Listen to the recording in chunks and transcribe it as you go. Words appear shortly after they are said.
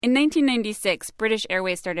In 1996, British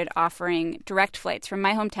Airways started offering direct flights from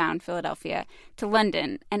my hometown, Philadelphia, to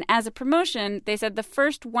London. And as a promotion, they said the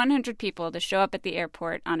first 100 people to show up at the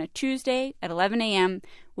airport on a Tuesday at 11 a.m.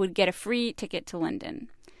 would get a free ticket to London.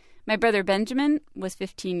 My brother Benjamin was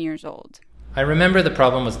 15 years old. I remember the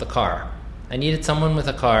problem was the car. I needed someone with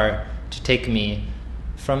a car to take me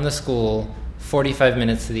from the school 45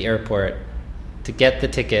 minutes to the airport to get the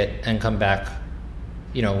ticket and come back,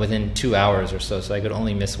 within 2 hours or so I could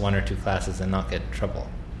only miss 1 or 2 classes and not get in trouble.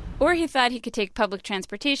 Or he thought he could take public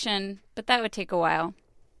transportation, but that would take a while.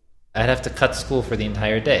 I'd have to cut school for the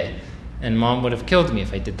entire day, and Mom would have killed me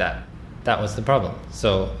if I did that. That was the problem.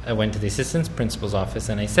 So I went to the assistant principal's office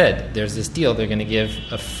and I said, there's this deal, they're going to give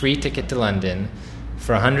a free ticket to London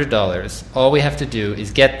for $100. All we have to do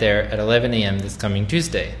is get there at 11 a.m. this coming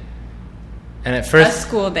Tuesday. And at first... A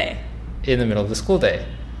school day. In the middle of the school day.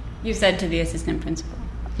 You said to the assistant principal.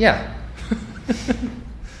 Yeah.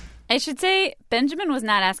 I should say Benjamin was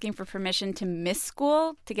not asking for permission to miss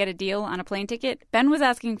school to get a deal on a plane ticket. Ben was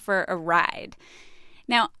asking for a ride.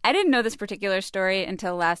 Now, I didn't know this particular story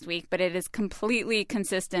until last week, but it is completely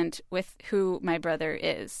consistent with who my brother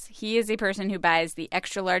is. He is a person who buys the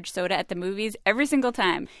extra-large soda at the movies every single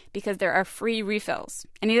time because there are free refills.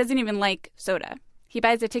 And he doesn't even like soda. He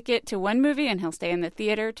buys a ticket to one movie and he'll stay in the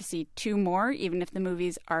theater to see 2 more, even if the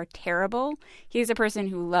movies are terrible. He's a person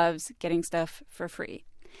who loves getting stuff for free.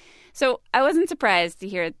 So I wasn't surprised to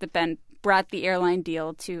hear that Ben brought the airline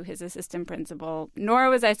deal to his assistant principal, nor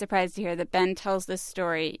was I surprised to hear that Ben tells this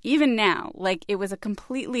story, even now, like it was a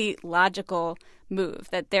completely logical move,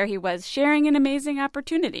 that there he was sharing an amazing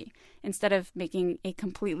opportunity instead of making a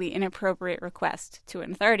completely inappropriate request to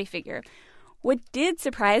an authority figure. What did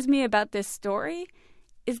surprise me about this story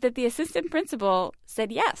is that the assistant principal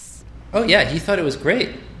said yes. Oh, yeah, he thought it was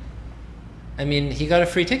great. I mean, he got a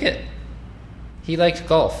free ticket. He liked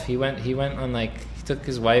golf. He took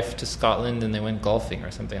his wife to Scotland and they went golfing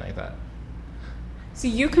or something like that. So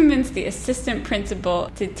you convinced the assistant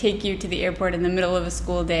principal to take you to the airport in the middle of a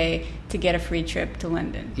school day to get a free trip to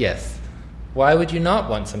London? Yes. Why would you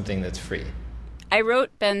not want something that's free? I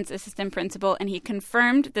wrote Ben's assistant principal, and he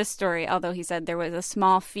confirmed this story, although he said there was a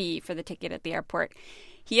small fee for the ticket at the airport.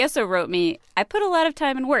 He also wrote me, I put a lot of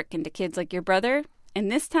time and work into kids like your brother,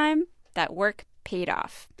 and this time, that work paid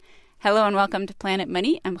off. Hello and welcome to Planet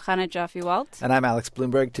Money. I'm Chana Joffe-Walt. And I'm Alex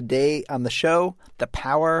Bloomberg. Today on the show, the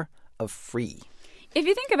power of free. If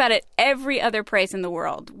you think about it, every other price in the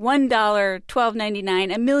world, $1,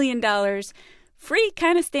 $12.99, $1 million, free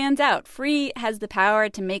kind of stands out. Free has the power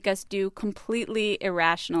to make us do completely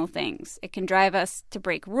irrational things. It can drive us to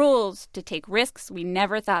break rules, to take risks we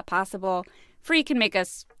never thought possible. Free can make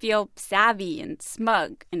us feel savvy and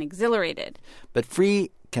smug and exhilarated. But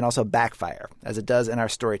free can also backfire, as it does in our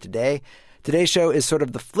story today. Today's show is sort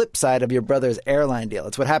of the flip side of your brother's airline deal.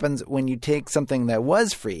 It's what happens when you take something that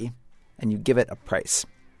was free and you give it a price.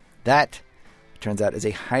 That, turns out, is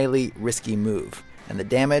a highly risky move. And the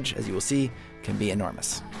damage, as you will see, can be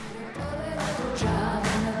enormous.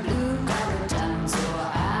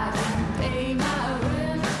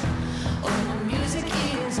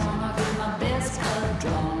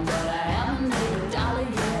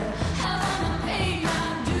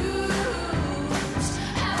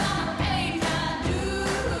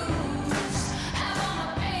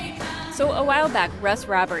 So a while back, Russ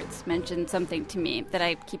Roberts mentioned something to me that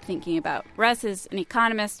I keep thinking about. Russ is an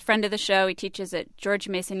economist, friend of the show. He teaches at George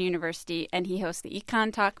Mason University, and he hosts the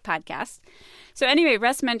Econ Talk podcast. So anyway,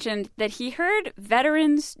 Russ mentioned that he heard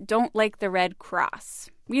veterans don't like the Red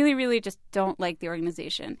Cross. Really, really just don't like the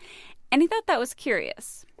organization. And he thought that was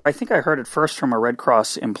curious. I think I heard it first from a Red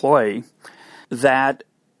Cross employee that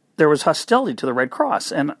there was hostility to the Red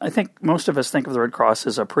Cross. And I think most of us think of the Red Cross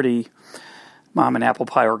as a pretty mom and apple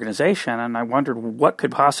pie organization, and I wondered what could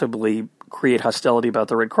possibly create hostility about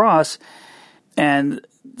the Red Cross. And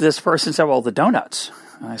this person said, well, the donuts.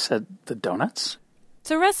 And I said, the donuts?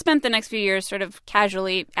 So Russ spent the next few years sort of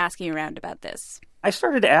casually asking around about this. I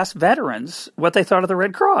started to ask veterans what they thought of the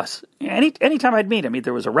Red Cross. Anytime I'd meet them,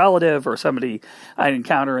 either it was a relative or somebody I'd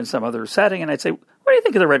encounter in some other setting, and I'd say, what do you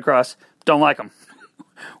think of the Red Cross? Don't like them.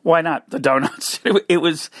 Why not? The donuts.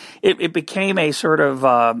 It became a sort of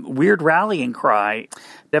weird rallying cry.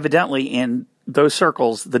 Evidently, in those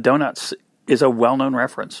circles, the donuts is a well-known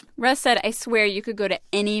reference. Russ said, I swear you could go to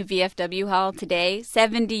any VFW hall today,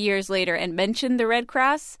 70 years later, and mention the Red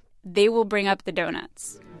Cross, they will bring up the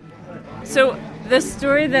donuts. So the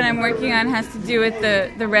story that I'm working on has to do with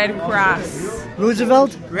the Red Cross.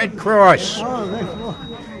 Roosevelt? Red Cross. Oh, Red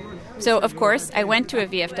Cross. So, of course, I went to a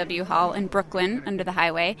VFW hall in Brooklyn under the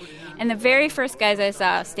highway, and the very first guys I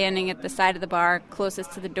saw standing at the side of the bar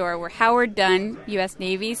closest to the door were Howard Dunn, U.S.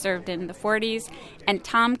 Navy, served in the 40s, and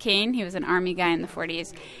Tom Kane, he was an Army guy in the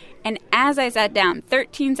 40s. And as I sat down,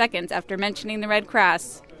 13 seconds after mentioning the Red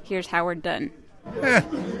Cross, here's Howard Dunn. I've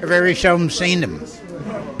very seldom seen them.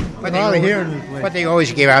 But they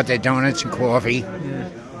always give out their donuts and coffee. Yeah.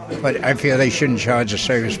 But I feel they shouldn't charge the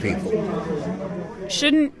service people.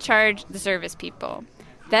 Shouldn't charge the service people.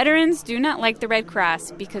 Veterans do not like the Red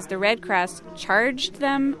Cross because the Red Cross charged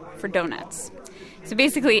them for donuts. So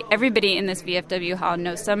basically, everybody in this VFW hall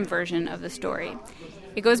knows some version of the story.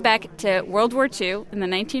 It goes back to World War II in the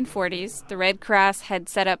 1940s. The Red Cross had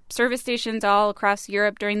set up service stations all across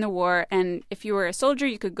Europe during the war, and if you were a soldier,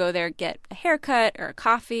 you could go there, get a haircut or a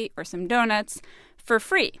coffee or some donuts for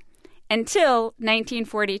free. Until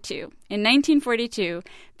 1942. In 1942,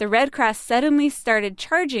 the Red Cross suddenly started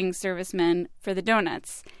charging servicemen for the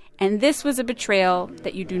donuts. And this was a betrayal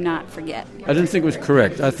that you do not forget. I didn't think it was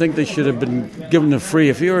correct. I think they should have been given them free.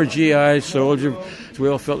 If you were a GI soldier, we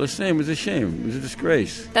all felt the same. It was a shame. It was a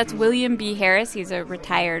disgrace. That's William B. Harris. He's a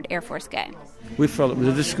retired Air Force guy. We felt it was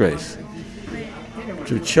a disgrace.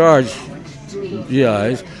 To charge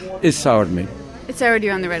GIs, it soured me. It soured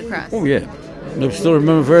you on the Red Cross? Oh, yeah. I still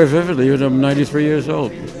remember very vividly, even though I'm 93 years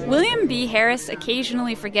old. William B. Harris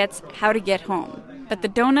occasionally forgets how to get home, but the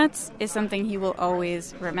donuts is something he will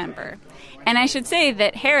always remember. And I should say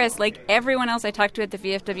that Harris, like everyone else I talked to at the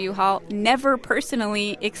VFW hall, never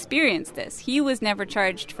personally experienced this. He was never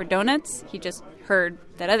charged for donuts. He just heard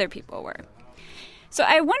that other people were. So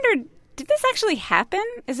I wondered, did this actually happen?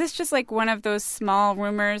 Is this just like one of those small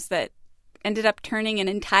rumors that ended up turning an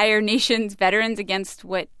entire nation's veterans against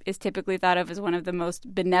what is typically thought of as one of the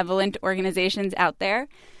most benevolent organizations out there?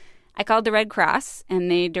 I called the Red Cross, and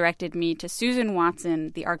they directed me to Susan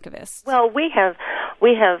Watson, the archivist. Well, we have.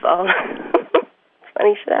 Funny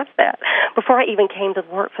you should ask that. Before I even came to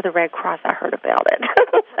work for the Red Cross, I heard about it.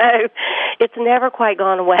 So it's never quite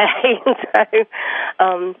gone away.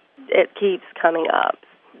 So it keeps coming up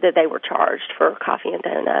that they were charged for coffee and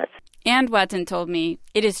donuts. And Watson told me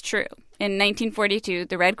it is true. In 1942,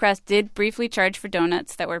 the Red Cross did briefly charge for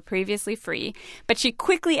donuts that were previously free, but she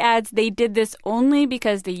quickly adds they did this only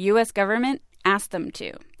because the U.S. government asked them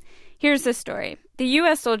to. Here's the story. The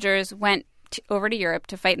U.S. soldiers went over to Europe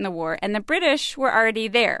to fight in the war, and the British were already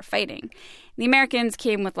there fighting. The Americans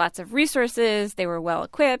came with lots of resources. They were well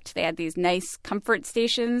equipped. They had these nice comfort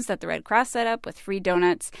stations that the Red Cross set up with free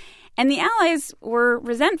donuts. And the Allies were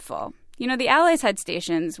resentful. You know, the Allies had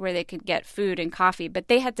stations where they could get food and coffee, but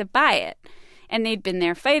they had to buy it. And they'd been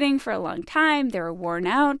there fighting for a long time. They were worn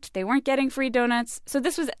out. They weren't getting free donuts. So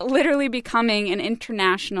this was literally becoming an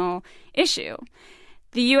international issue.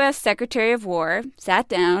 The U.S. Secretary of War sat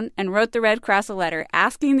down and wrote the Red Cross a letter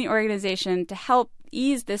asking the organization to help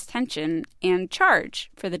ease this tension and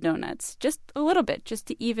charge for the donuts just a little bit, just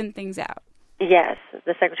to even things out. Yes,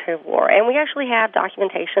 the Secretary of War. And we actually have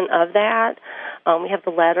documentation of that. We have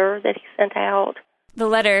the letter that he sent out. The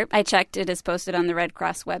letter, I checked, it is posted on the Red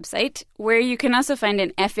Cross website, where you can also find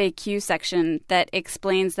an FAQ section that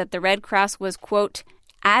explains that the Red Cross was, quote,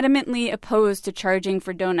 adamantly opposed to charging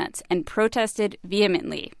for donuts and protested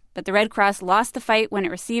vehemently. But the Red Cross lost the fight when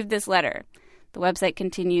it received this letter. The website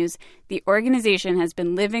continues, the organization has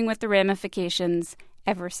been living with the ramifications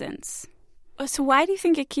ever since. So why do you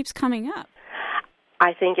think it keeps coming up?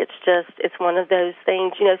 I think it's one of those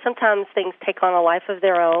things, you know, sometimes things take on a life of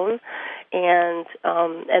their own, and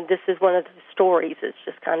this is one of the stories that's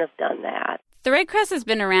just kind of done that. The Red Cross has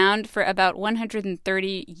been around for about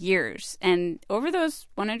 130 years, and over those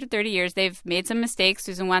 130 years, they've made some mistakes.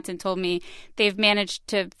 Susan Watson told me they've managed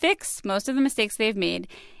to fix most of the mistakes they've made,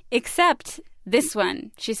 except this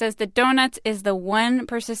one. She says the donuts is the one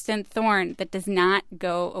persistent thorn that does not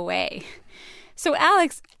go away. So,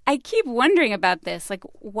 Alex, I keep wondering about this. Like,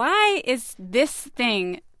 why is this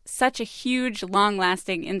thing such a huge,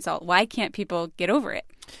 long-lasting insult? Why can't people get over it?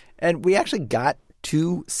 And we actually got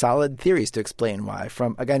two solid theories to explain why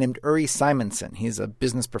from a guy named Uri Simonson. He's a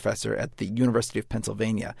business professor at the University of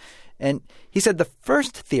Pennsylvania. And he said the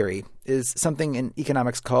first theory is something in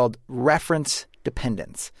economics called reference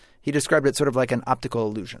dependence. He described it sort of like an optical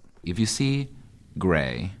illusion. If you see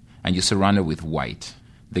gray and you surround it with white,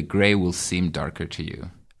 the gray will seem darker to you.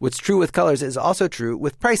 What's true with colors is also true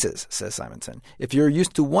with prices, says Simonson. If you're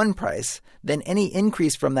used to one price, then any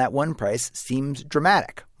increase from that one price seems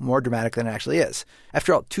dramatic, more dramatic than it actually is.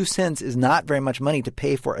 After all, 2 cents is not very much money to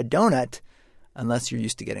pay for a donut unless you're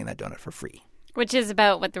used to getting that donut for free. Which is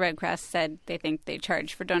about what the Red Cross said they think they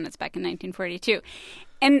charged for donuts back in 1942.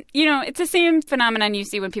 And, you know, it's the same phenomenon you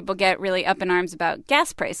see when people get really up in arms about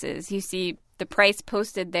gas prices. You see the price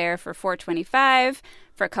posted there for $4.25.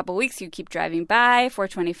 For a couple weeks, you keep driving by.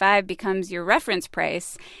 $4.25 becomes your reference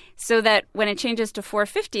price, so that when it changes to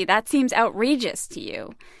 $4.50, that seems outrageous to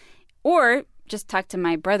you. Or just talk to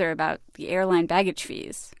my brother about the airline baggage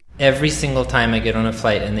fees. Every single time I get on a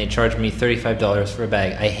flight and they charge me $35 for a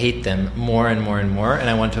bag, I hate them more and more and more, and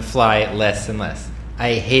I want to fly less and less.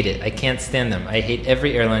 I hate it. I can't stand them. I hate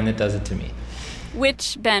every airline that does it to me.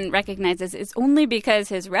 Which Ben recognizes is only because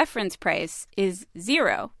his reference price is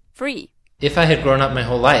zero, free. If I had grown up my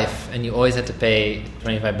whole life and you always had to pay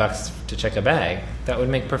 $25 to check a bag, that would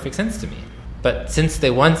make perfect sense to me. But since they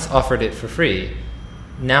once offered it for free,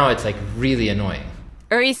 now it's like really annoying.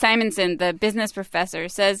 Uri Simonson, the business professor,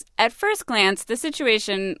 says at first glance, the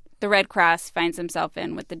situation the Red Cross finds himself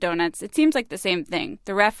in with the donuts, it seems like the same thing.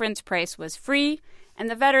 The reference price was free, and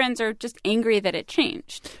the veterans are just angry that it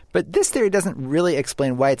changed. But this theory doesn't really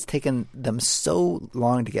explain why it's taken them so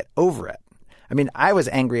long to get over it. I mean, I was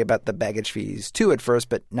angry about the baggage fees too at first,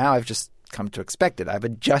 but now I've just come to expect it. I've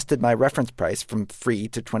adjusted my reference price from free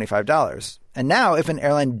to $25. And now if an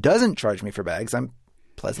airline doesn't charge me for bags, I'm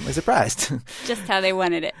pleasantly surprised. Just how they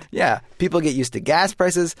wanted it. Yeah. People get used to gas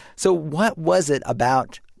prices. So what was it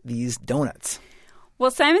about these donuts? Well,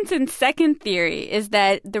 Simonson's second theory is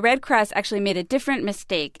that the Red Cross actually made a different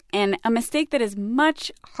mistake, and a mistake that is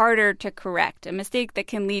much harder to correct, a mistake that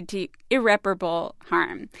can lead to irreparable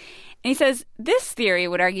harm. And he says this theory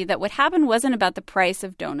would argue that what happened wasn't about the price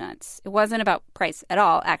of donuts. It wasn't about price at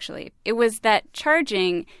all, actually. It was that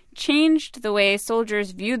charging changed the way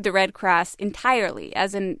soldiers viewed the Red Cross entirely,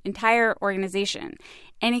 as an entire organization.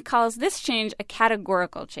 And he calls this change a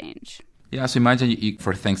categorical change. Yeah, so imagine you,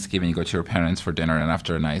 for Thanksgiving, you go to your parents for dinner, and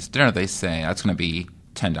after a nice dinner, they say, that's going to be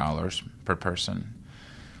 $10 per person.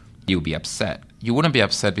 You'll be upset. You wouldn't be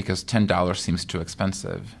upset because $10 seems too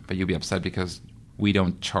expensive, but you'll be upset because we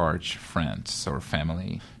don't charge friends or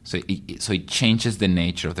family. So it changes the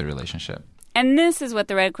nature of the relationship. And this is what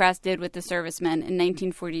the Red Cross did with the servicemen in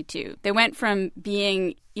 1942. They went from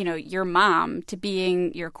being, your mom to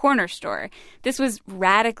being your corner store. This was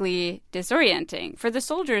radically disorienting. For the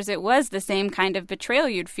soldiers, it was the same kind of betrayal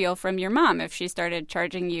you'd feel from your mom if she started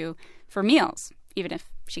charging you for meals, even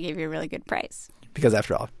if she gave you a really good price. Because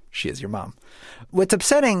after all, she is your mom. What's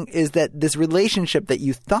upsetting is that this relationship that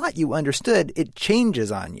you thought you understood, it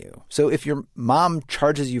changes on you. So if your mom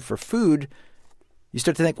charges you for food, you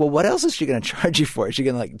start to think, well, what else is she going to charge you for? Is she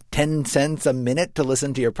going to 10 cents a minute to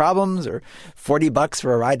listen to your problems, or $40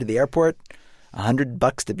 for a ride to the airport,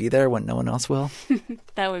 $100 to be there when no one else will?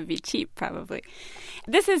 That would be cheap, probably.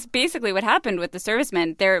 This is basically what happened with the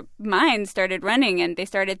servicemen. Their minds started running, and they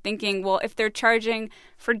started thinking, well, if they're charging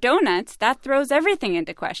for donuts, that throws everything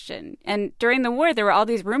into question. And during the war, there were all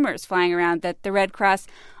these rumors flying around that the Red Cross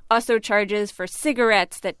also charges for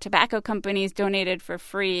cigarettes that tobacco companies donated for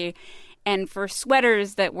free, and for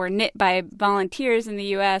sweaters that were knit by volunteers in the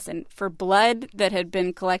U.S., and for blood that had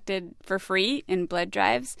been collected for free in blood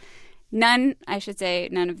drives. None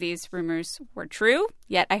of these rumors were true,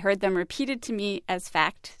 yet I heard them repeated to me as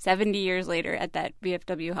fact 70 years later at that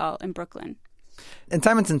VFW hall in Brooklyn. And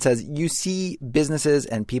Simonson says you see businesses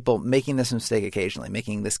and people making this mistake occasionally,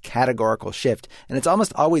 making this categorical shift, and it's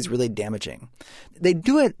almost always really damaging. They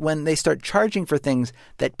do it when they start charging for things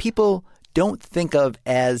that people don't think of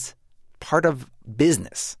as part of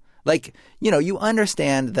business. Like, you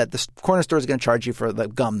understand that the corner store is going to charge you for the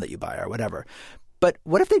gum that you buy or whatever. But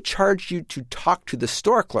what if they charged you to talk to the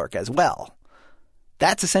store clerk as well?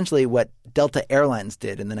 That's essentially what Delta Airlines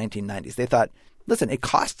did in the 1990s. They thought, listen, it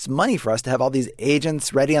costs money for us to have all these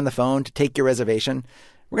agents ready on the phone to take your reservation.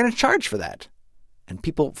 We're going to charge for that. And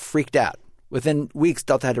people freaked out. Within weeks,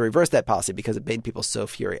 Delta had to reverse that policy because it made people so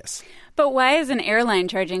furious. But why is an airline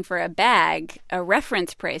charging for a bag a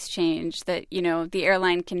reference price change that, the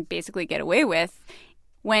airline can basically get away with,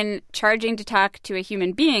 when charging to talk to a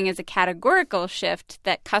human being is a categorical shift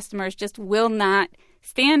that customers just will not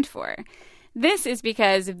stand for? This is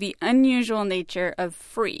because of the unusual nature of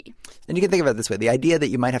free. And you can think of it this way. The idea that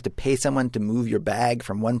you might have to pay someone to move your bag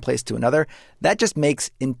from one place to another, that just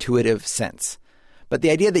makes intuitive sense. But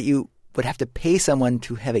the idea that you would have to pay someone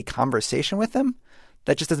to have a conversation with them,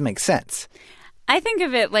 that just doesn't make sense. I think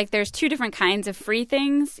of it like there's two different kinds of free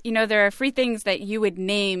things. You know, there are free things that you would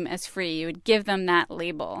name as free. You would give them that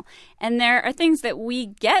label. And there are things that we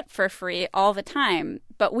get for free all the time,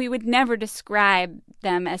 but we would never describe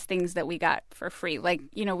them as things that we got for free. Like,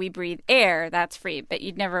 you know, we breathe air, that's free, but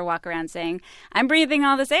you'd never walk around saying, I'm breathing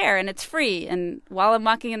all this air and it's free. And while I'm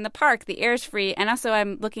walking in the park, the air's free. And also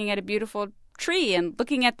I'm looking at a beautiful tree, and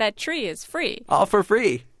looking at that tree is free. All for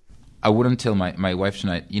free. I wouldn't tell my wife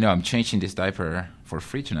tonight, you know, I'm changing this diaper for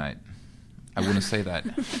free tonight. I wouldn't say that.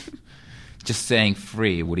 Just saying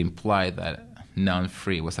free would imply that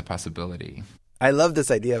non-free was a possibility. I love this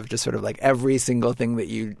idea of just sort of like every single thing that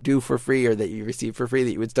you do for free or that you receive for free,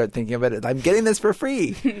 that you would start thinking about it. I'm getting this for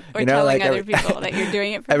free. Or telling other people that you're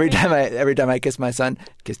doing it for free. Every time I kiss my son,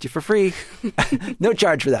 kissed you for free. No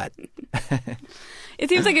charge for that. It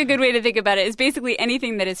seems like a good way to think about it is basically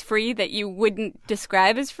anything that is free that you wouldn't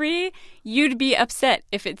describe as free, you'd be upset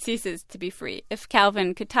if it ceases to be free. If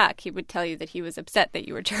Calvin could talk, he would tell you that he was upset that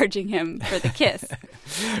you were charging him for the kiss.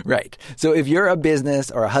 Right. So if you're a business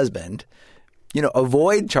or a husband, you know,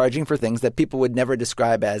 avoid charging for things that people would never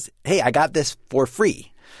describe as, hey, I got this for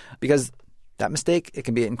free. Because that mistake, it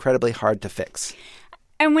can be incredibly hard to fix.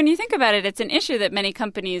 And when you think about it, it's an issue that many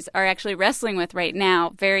companies are actually wrestling with right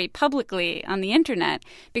now very publicly on the internet,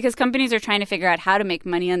 because companies are trying to figure out how to make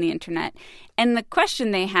money on the internet. And the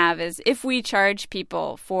question they have is, if we charge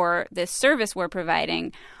people for this service we're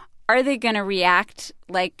providing, are they going to react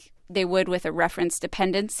like they would with a reference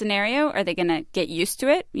dependence scenario? Are they going to get used to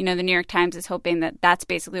it? You know, the New York Times is hoping that that's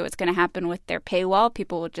basically what's going to happen with their paywall.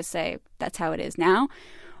 People will just say, that's how it is now.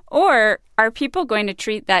 Or are people going to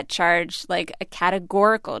treat that charge like a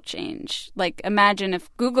categorical change? Like, imagine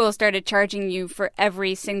if Google started charging you for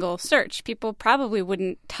every single search. People probably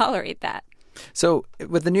wouldn't tolerate that. So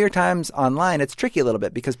with the New York Times Online, it's tricky a little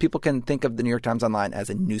bit because people can think of the New York Times Online as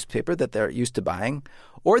a newspaper that they're used to buying.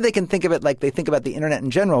 Or they can think of it like they think about the internet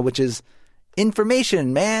in general, which is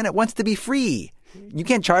information, man. It wants to be free. You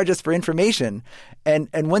can't charge us for information. And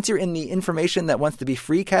once you're in the information that wants to be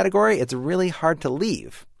free category, it's really hard to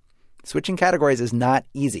leave. Switching categories is not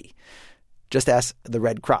easy. Just ask the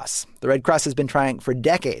Red Cross. The Red Cross has been trying for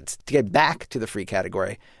decades to get back to the free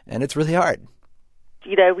category, and it's really hard.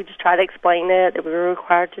 You know, we just try to explain it, that we were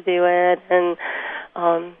required to do it, and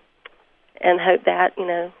hope that, you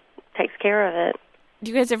know, takes care of it. Do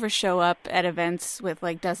you guys ever show up at events with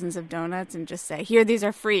like dozens of donuts and just say, here, these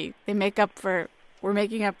are free. We're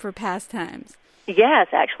making up for past times? Yes,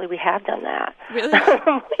 actually, we have done that. Really?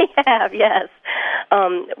 We have, yes.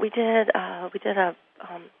 We did an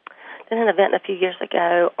event a few years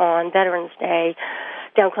ago on Veterans Day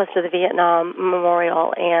down close to the Vietnam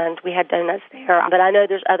Memorial, and we had donuts there. But I know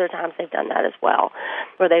there's other times they've done that as well,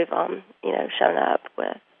 where they've shown up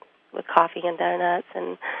with coffee and donuts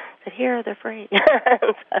and said, here, they're free.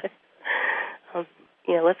 So,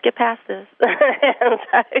 let's get past this. And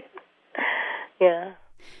so, yeah.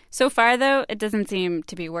 So far, though, it doesn't seem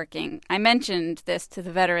to be working. I mentioned this to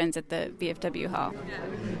the veterans at the VFW Hall.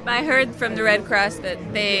 I heard from the Red Cross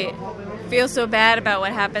that they feel so bad about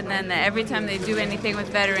what happened then that every time they do anything with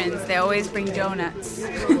veterans, they always bring donuts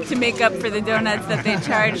to make up for the donuts that they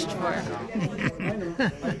charged for.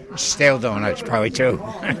 Stale donuts, probably, too.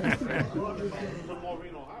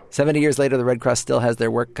 70 years later, the Red Cross still has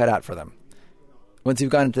their work cut out for them. Once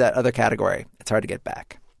you've gone into that other category, it's hard to get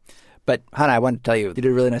back. But, Hannah, I wanted to tell you, you did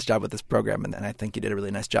a really nice job with this program, and I think you did a really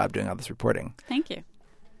nice job doing all this reporting. Thank you.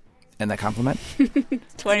 And that compliment?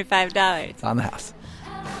 $25. It's on the house.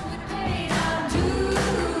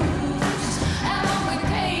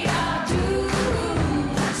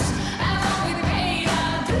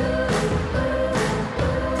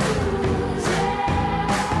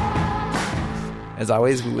 As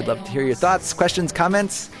always, we would love to hear your thoughts, questions,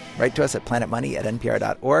 comments. Write to us at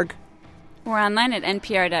planetmoney@npr.org. We're online at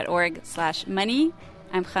npr.org/money.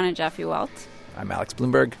 I'm Chana Jaffe-Walt. I'm Alex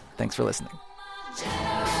Bloomberg. Thanks for listening.